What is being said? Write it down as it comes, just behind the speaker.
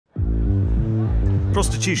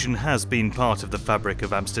Prostitution has been part of the fabric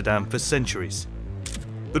of Amsterdam for centuries.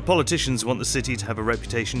 But politicians want the city to have a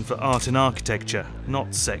reputation for art and architecture,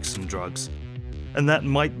 not sex and drugs. And that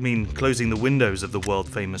might mean closing the windows of the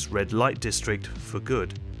world-famous red light district for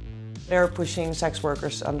good. They're pushing sex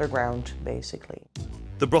workers underground, basically.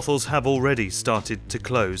 The brothels have already started to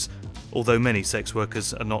close, although many sex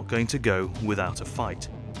workers are not going to go without a fight.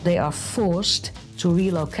 They are forced to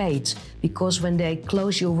relocate because when they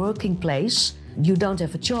close your working place, you don't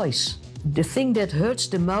have a choice. The thing that hurts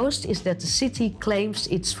the most is that the city claims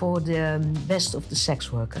it's for the best of the sex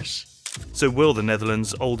workers. So will the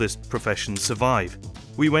Netherlands' oldest profession survive?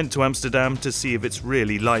 We went to Amsterdam to see if it's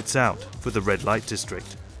really lights out for the red light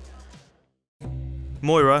district.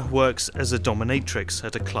 Moira works as a dominatrix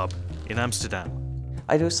at a club in Amsterdam.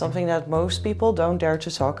 I do something that most people don't dare to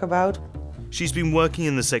talk about. She's been working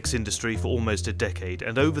in the sex industry for almost a decade,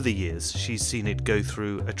 and over the years she's seen it go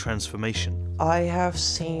through a transformation. I have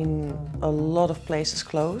seen a lot of places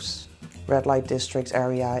close. Red light district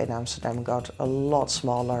area in Amsterdam got a lot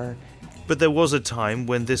smaller. But there was a time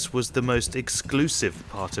when this was the most exclusive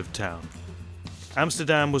part of town.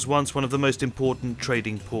 Amsterdam was once one of the most important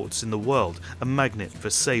trading ports in the world, a magnet for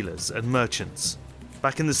sailors and merchants.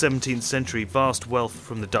 Back in the 17th century, vast wealth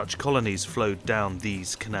from the Dutch colonies flowed down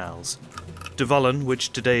these canals. De Wallen,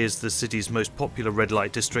 which today is the city's most popular red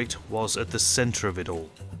light district, was at the centre of it all.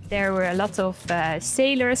 There were a lot of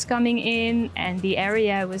sailors coming in, and the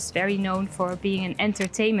area was very known for being an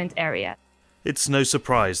entertainment area. It's no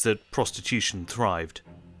surprise that prostitution thrived.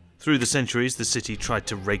 Through the centuries, the city tried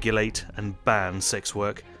to regulate and ban sex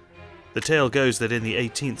work. The tale goes that in the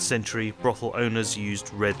 18th century, brothel owners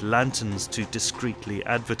used red lanterns to discreetly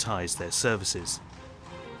advertise their services.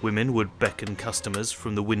 Women would beckon customers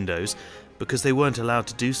from the windows because they weren't allowed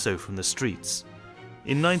to do so from the streets.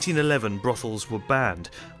 In 1911, brothels were banned,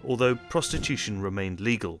 although prostitution remained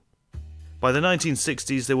legal. By the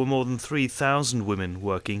 1960s, there were more than 3,000 women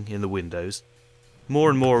working in the windows. More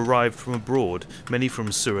and more arrived from abroad, many from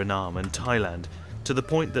Suriname and Thailand, to the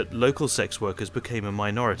point that local sex workers became a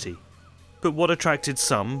minority. But what attracted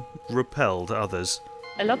some repelled others.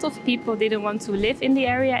 A lot of people didn't want to live in the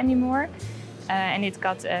area anymore, and it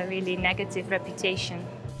got a really negative reputation.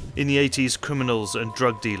 In the 80s, criminals and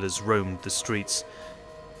drug dealers roamed the streets.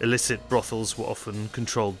 Illicit brothels were often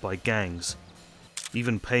controlled by gangs.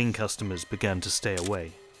 Even paying customers began to stay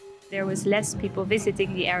away. There was less people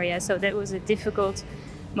visiting the area, so that was a difficult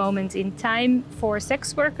moment in time for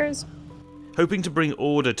sex workers. Hoping to bring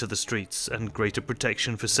order to the streets and greater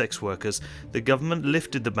protection for sex workers, the government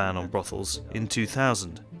lifted the ban on brothels in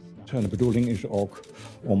 2000. De bedoeling is ook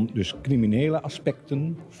om dus criminele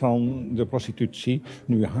aspecten van de prostitutie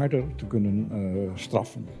nu harder te kunnen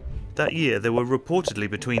straffen. That year there were reportedly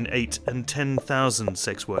between 8 and 10,000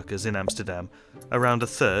 sex workers in Amsterdam. Around a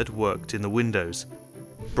third worked in the windows.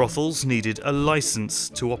 Brothels needed a license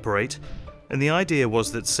to operate, and the idea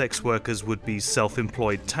was that sex workers would be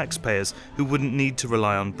self-employed taxpayers who wouldn't need to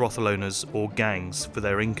rely on brothel owners or gangs for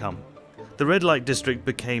their income. The red light district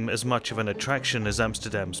became as much of an attraction as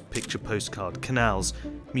Amsterdam's picture postcard canals,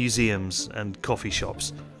 museums and coffee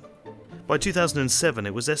shops. By 2007,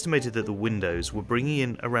 it was estimated that the windows were bringing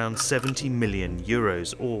in around 70 million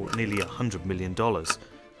euros, or nearly $100 million.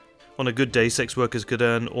 On a good day, sex workers could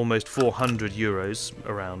earn almost 400 euros,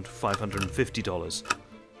 around $550.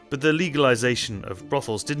 But the legalization of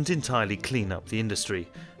brothels didn't entirely clean up the industry,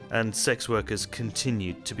 and sex workers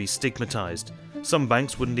continued to be stigmatized. Some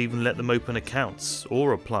banks wouldn't even let them open accounts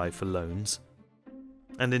or apply for loans.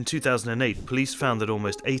 And in 2008, police found that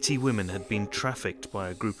almost 80 women had been trafficked by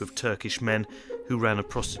a group of Turkish men who ran a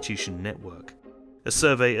prostitution network. A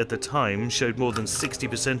survey at the time showed more than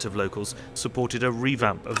 60% of locals supported a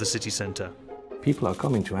revamp of the city centre. People are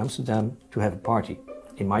coming to Amsterdam to have a party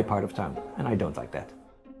in my part of town, and I don't like that.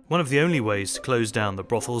 One of the only ways to close down the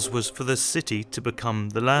brothels was for the city to become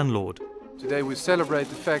the landlord. Today we celebrate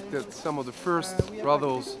the fact that some of the first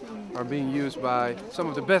brothels are being used by some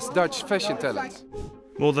of the best Dutch fashion talents.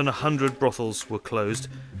 More than 100 brothels were closed,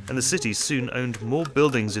 and the city soon owned more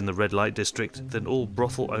buildings in the red light district than all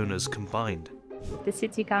brothel owners combined. The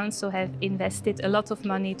city council have invested a lot of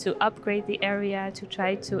money to upgrade the area, to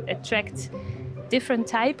try to attract different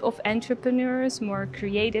type of entrepreneurs, more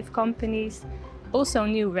creative companies, also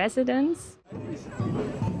new residents.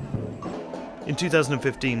 In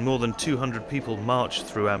 2015, more than 200 people marched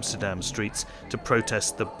through Amsterdam streets to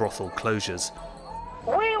protest the brothel closures.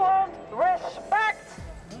 We want respect!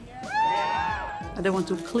 They want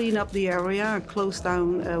to clean up the area and close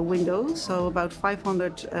down windows. So about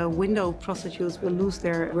 500 window prostitutes will lose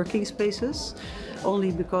their working spaces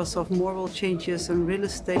only because of moral changes and real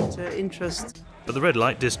estate interest. But the red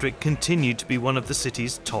light district continued to be one of the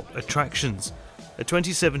city's top attractions. A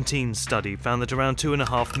 2017 study found that around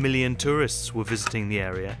 2.5 million tourists were visiting the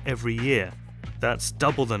area every year. That's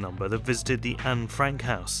double the number that visited the Anne Frank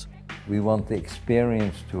house. We want the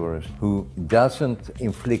experienced tourist who doesn't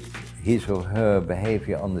inflict his or her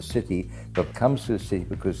behavior on the city, but comes to the city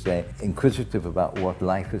because they're inquisitive about what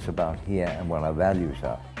life is about here and what our values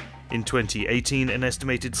are. In 2018, an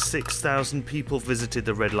estimated 6,000 people visited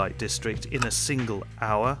the red light district in a single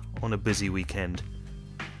hour on a busy weekend.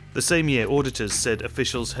 The same year, auditors said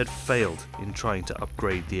officials had failed in trying to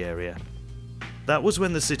upgrade the area. That was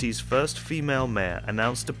when the city's first female mayor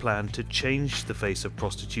announced a plan to change the face of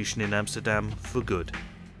prostitution in Amsterdam for good.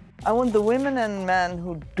 I want the women and men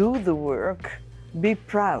who do the work be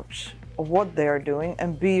proud of what they are doing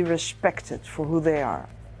and be respected for who they are.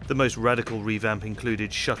 The most radical revamp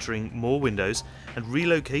included shuttering more windows and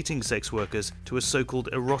relocating sex workers to a so-called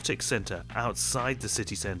erotic centre outside the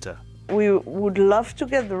city centre. We would love to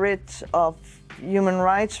get rid of human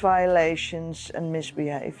rights violations and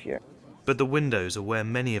misbehavior. But the windows are where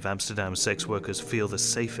many of Amsterdam's sex workers feel the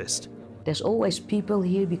safest. There's always people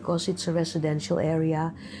here because it's a residential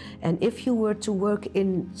area. And if you were to work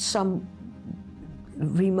in some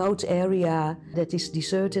remote area that is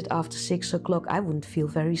deserted after 6 o'clock, I wouldn't feel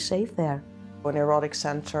very safe there. An erotic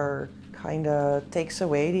center kind of takes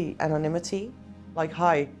away the anonymity. Like,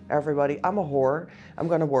 hi, everybody, I'm a whore, I'm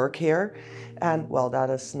gonna work here. And, well, that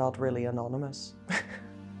is not really anonymous.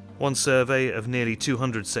 One survey of nearly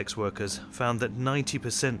 200 sex workers found that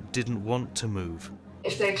 90% didn't want to move.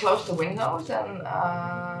 If they close the windows, then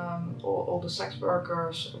all the sex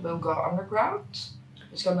workers will go underground.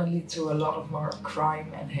 It's going to lead to a lot of more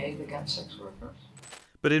crime and hate against sex workers.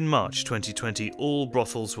 But in March 2020, all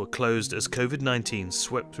brothels were closed as COVID-19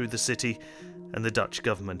 swept through the city and the Dutch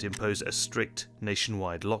government imposed a strict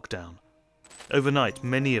nationwide lockdown. Overnight,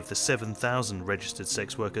 many of the 7,000 registered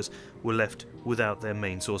sex workers were left without their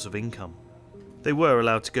main source of income. They were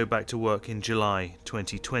allowed to go back to work in July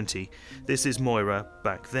 2020. This is Moira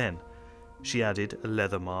back then. She added a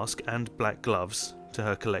leather mask and black gloves to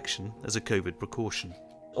her collection as a COVID precaution.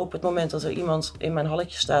 Op het moment dat er iemand in mijn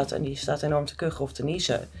halletje staat en die staat enorm te kuchen of te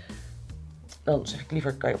niezen, dan zeg ik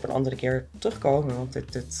liever, kan je op een andere keer terugkomen, want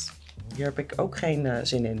hier heb ik ook geen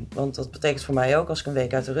zin in. Want dat betekent voor mij ook, als ik een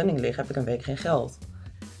week uit de running lig, heb ik een week geen geld.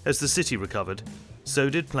 As the city recovered, so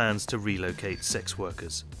did plans to relocate sex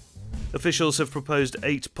workers. Officials have proposed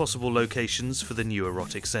 8 possible locations for the new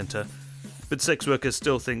erotic centre, but sex workers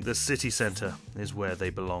still think the city centre is where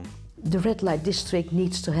they belong. The red light district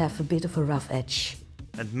needs to have a bit of a rough edge.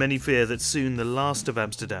 And many fear that soon the last of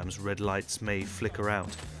Amsterdam's red lights may flicker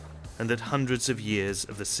out, and that hundreds of years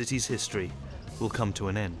of the city's history will come to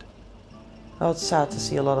an end. Well, it's sad to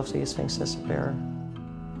see a lot of these things disappear.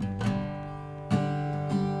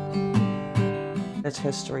 It's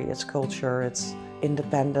history, it's culture, it's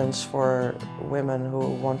independence for women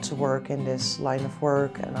who want to work in this line of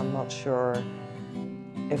work, and I'm not sure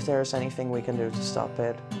if there's anything we can do to stop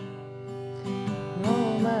it.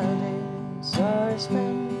 No, my days are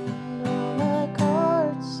spent, no, my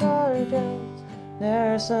cards are dealt.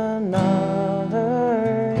 There's another